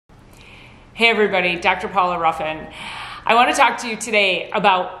Hey everybody, Dr. Paula Ruffin. I want to talk to you today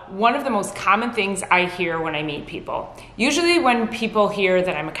about one of the most common things I hear when I meet people. Usually when people hear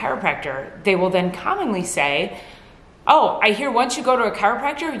that I'm a chiropractor, they will then commonly say, oh, I hear once you go to a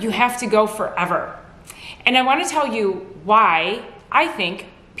chiropractor, you have to go forever. And I want to tell you why I think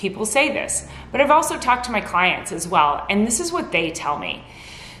people say this. But I've also talked to my clients as well, and this is what they tell me.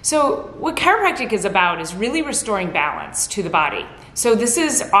 So what chiropractic is about is really restoring balance to the body. So this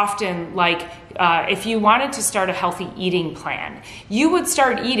is often like if you wanted to start a healthy eating plan, you would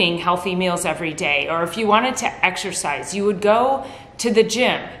start eating healthy meals every day. Or if you wanted to exercise, you would go to the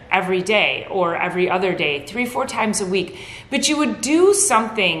gym every day or every other day, 3-4 times a week. But you would do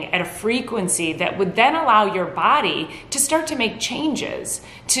something at a frequency that would then allow your body to start to make changes,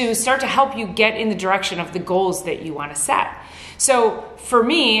 to start to help you get in the direction of the goals that you want to set. So for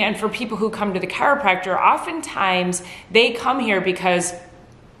me and for people who come to the chiropractor, oftentimes they come here because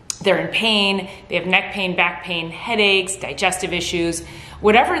they're in pain, they have neck pain, back pain, headaches, digestive issues,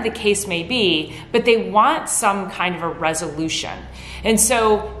 whatever the case may be, but they want some kind of a resolution. And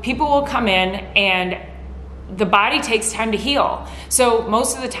so people will come in and the body takes time to heal. So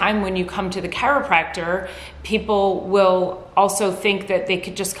most of the time when you come to the chiropractor, people will also think that they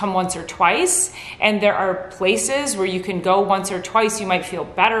could just come once or twice. And there are places where you can go once or twice, you might feel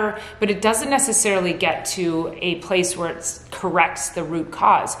better, but it doesn't necessarily get to a place where it corrects the root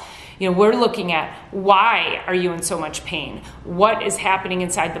cause. You know, we're looking at why are you in so much pain? What is happening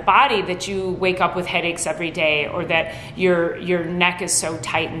inside the body that you wake up with headaches every day, or that your neck is so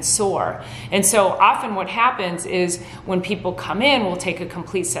tight and sore? And so often what happens is when people come in, we'll take a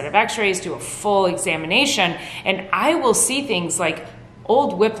complete set of x-rays, do a full examination, and I will see things like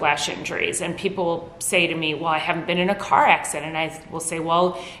old whiplash injuries, and people say to me, well, I haven't been in a car accident. And I will say,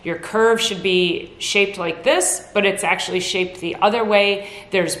 well, your curve should be shaped like this, but it's actually shaped the other way.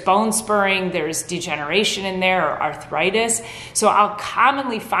 There's bone spurring, there's degeneration in there, or arthritis. So I'll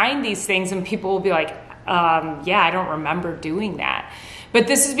commonly find these things and people will be like, yeah, I don't remember doing that. But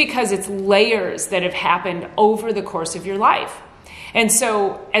this is because it's layers that have happened over the course of your life. And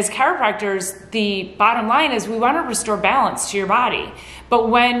so as chiropractors, the bottom line is we want to restore balance to your body. But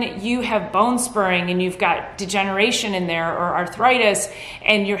when you have bone spurring and you've got degeneration in there or arthritis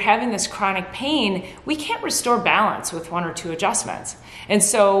and you're having this chronic pain, we can't restore balance with 1 or 2 adjustments. And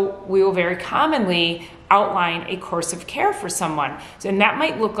so we will very commonly outline a course of care for someone. And that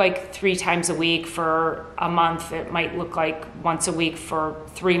might look like 3 times a week for a month. It might look like once a week for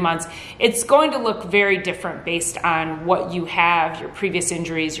 3 months. It's going to look very different based on what you have, your previous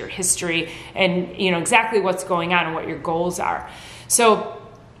injuries, your history, and exactly what's going on and what your goals are. So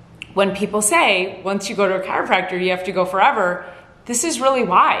when people say, once you go to a chiropractor, you have to go forever, this is really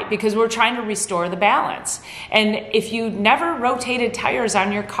why, because we're trying to restore the balance. And if you never rotated tires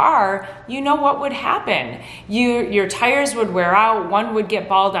on your car, you know what would happen. Your tires would wear out, one would get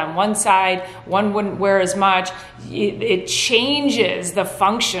bald on one side, one wouldn't wear as much. It changes the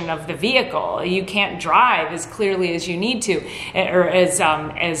function of the vehicle. You can't drive as clearly as you need to, or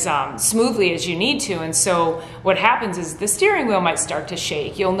as smoothly as you need to. And so what happens is the steering wheel might start to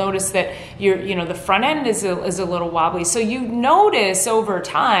shake. You'll notice that the front end is a little wobbly. So you notice over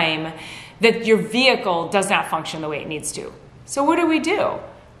time that your vehicle does not function the way it needs to. So what do?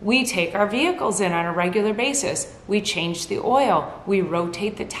 We take our vehicles in on a regular basis. We change the oil. We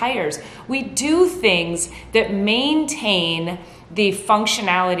rotate the tires. We do things that maintain the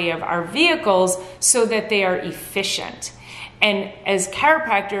functionality of our vehicles so that they are efficient. And as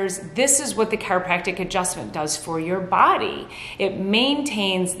chiropractors, this is what the chiropractic adjustment does for your body. It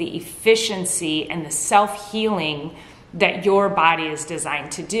maintains the efficiency and the self-healing that your body is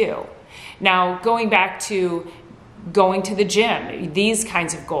designed to do. Now, going back to going to the gym, these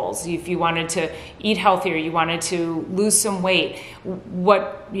kinds of goals, if you wanted to eat healthier, you wanted to lose some weight,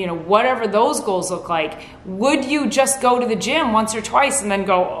 whatever those goals look like, would you just go to the gym once or twice and then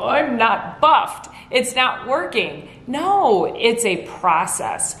go, oh, I'm not buffed, it's not working? No, it's a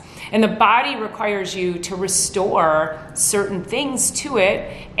process. And the body requires you to restore certain things to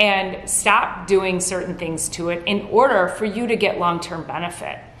it and stop doing certain things to it in order for you to get long-term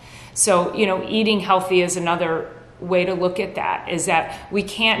benefit. So, eating healthy is another way to look at that, is that we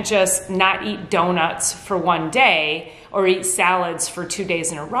can't just not eat donuts for one day or eat salads for 2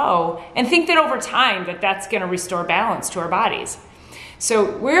 days in a row and think that over time that's going to restore balance to our bodies.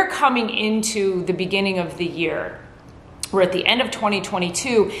 So we're coming into the beginning of the year. We're at the end of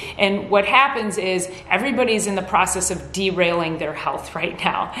 2022, and what happens is everybody's in the process of derailing their health right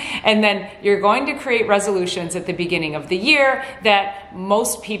now. And then you're going to create resolutions at the beginning of the year that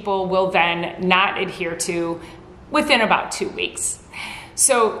most people will then not adhere to within about 2 weeks.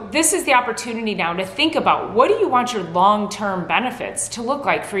 So this is the opportunity now to think about, what do you want your long-term benefits to look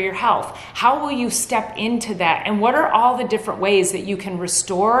like for your health? How will you step into that? And what are all the different ways that you can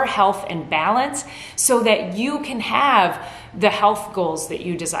restore health and balance so that you can have the health goals that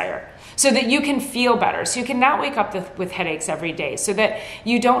you desire? So that you can feel better, so you can not wake up with headaches every day, so that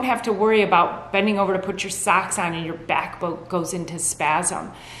you don't have to worry about bending over to put your socks on and your back goes into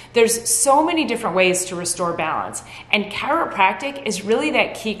spasm. There's so many different ways to restore balance, and chiropractic is really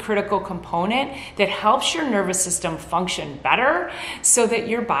that key critical component that helps your nervous system function better so that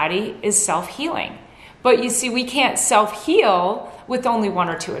your body is self-healing. But you see, we can't self-heal with only one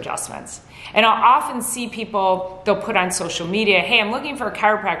or two adjustments. And I'll often see people, they'll put on social media, hey, I'm looking for a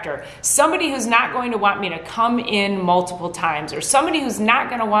chiropractor, somebody who's not going to want me to come in multiple times, or somebody who's not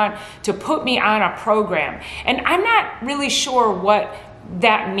going to want to put me on a program. And I'm not really sure what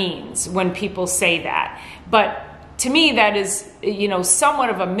that means when people say that. But to me, that is, somewhat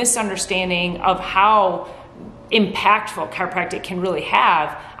of a misunderstanding of how impactful chiropractic can really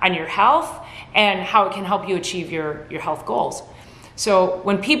have on your health and how it can help you achieve your health goals. So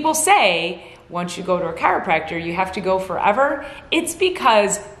when people say, once you go to a chiropractor, you have to go forever, it's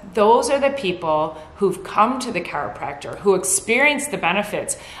because those are the people who've come to the chiropractor, who experience the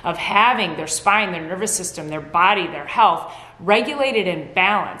benefits of having their spine, their nervous system, their body, their health regulated and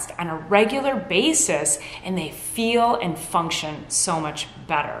balanced on a regular basis, and they feel and function so much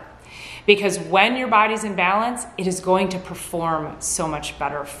better. Because when your body's in balance, it is going to perform so much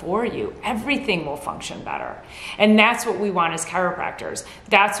better for you. Everything will function better. And that's what we want as chiropractors.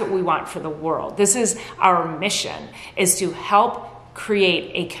 That's what we want for the world. This is our mission, is to help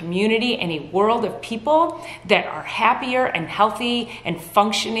create a community and a world of people that are happier and healthy and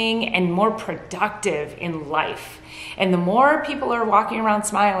functioning and more productive in life. And the more people are walking around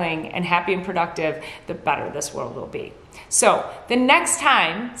smiling and happy and productive, the better this world will be. So the next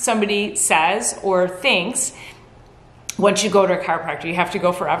time somebody says or thinks, once you go to a chiropractor, you have to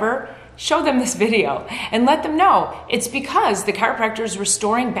go forever, show them this video and let them know it's because the chiropractor is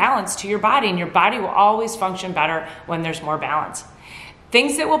restoring balance to your body, and your body will always function better when there's more balance.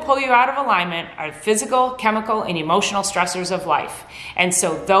 Things that will pull you out of alignment are physical, chemical, and emotional stressors of life. And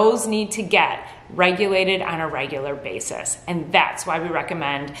so those need to get regulated on a regular basis. And that's why we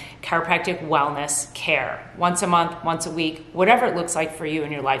recommend chiropractic wellness care. Once a month, once a week, whatever it looks like for you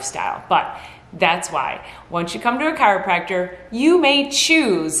and your lifestyle. But that's why once you come to a chiropractor, you may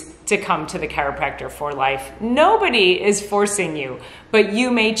choose to come to the chiropractor for life. Nobody is forcing you, but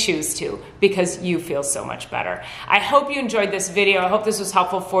you may choose to because you feel so much better. I hope you enjoyed this video. I hope this was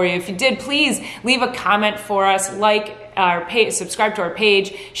helpful for you. If you did, please leave a comment for us, like our page, subscribe to our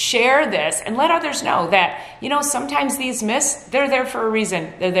page, share this, and let others know that, sometimes these myths, they're there for a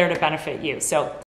reason. They're there to benefit you. So